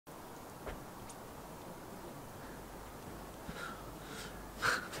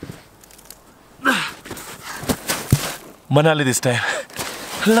Manali this time.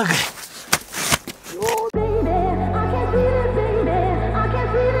 Look.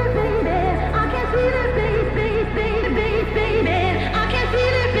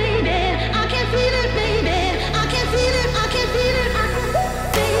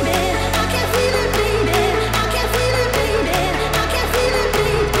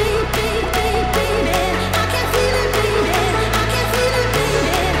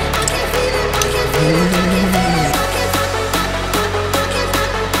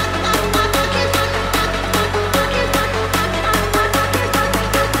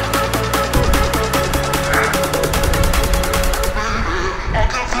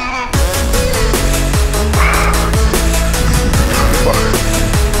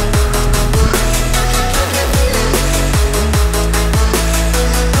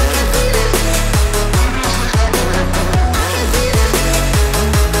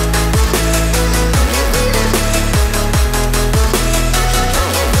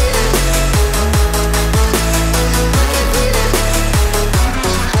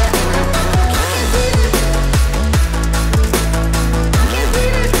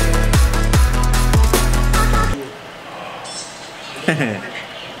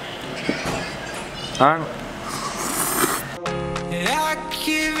 I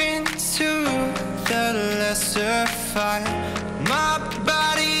give in to the lesser fight. My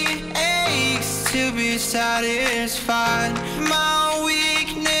body aches to be satisfied. My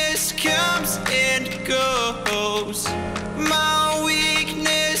weakness comes and goes. My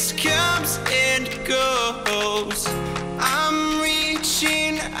weakness comes and goes. I'm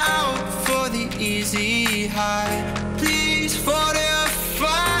reaching out for the easy high. Please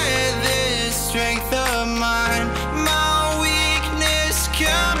fortify this strength of mine. My weakness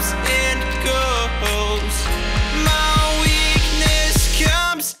comes and goes. My weakness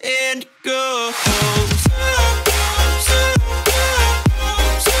comes and goes.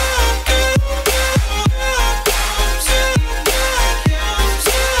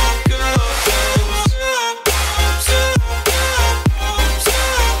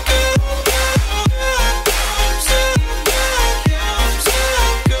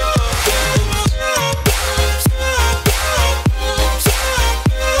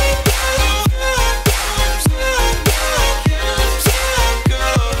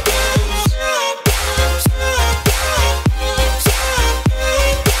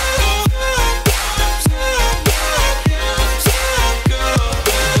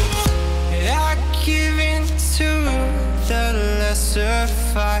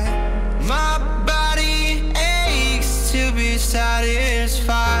 My body aches to be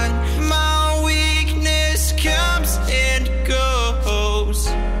satisfied. My weakness comes and goes.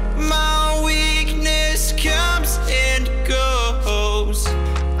 My weakness comes and goes.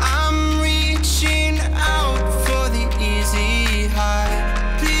 I'm reaching out for the easy high.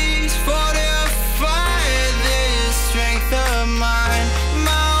 Please fortify this strength of mine.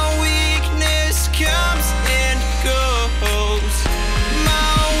 My weakness comes and goes.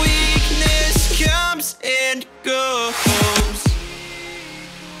 And goes.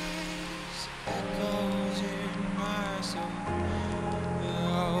 Echoes in my soul.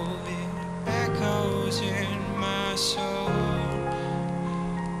 Oh, it echoes in my soul.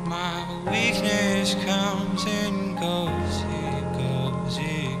 My weakness comes and goes. It goes,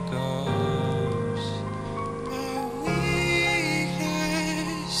 it goes. My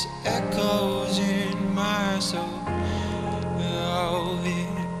weakness echoes in my soul. Oh, it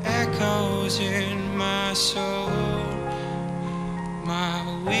echoes in my soul. My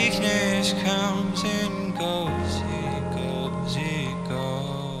weakness comes and goes. It goes, it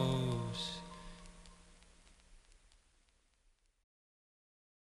goes.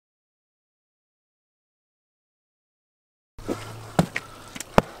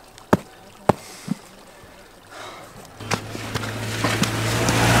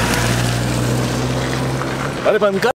 अरे बंद कर।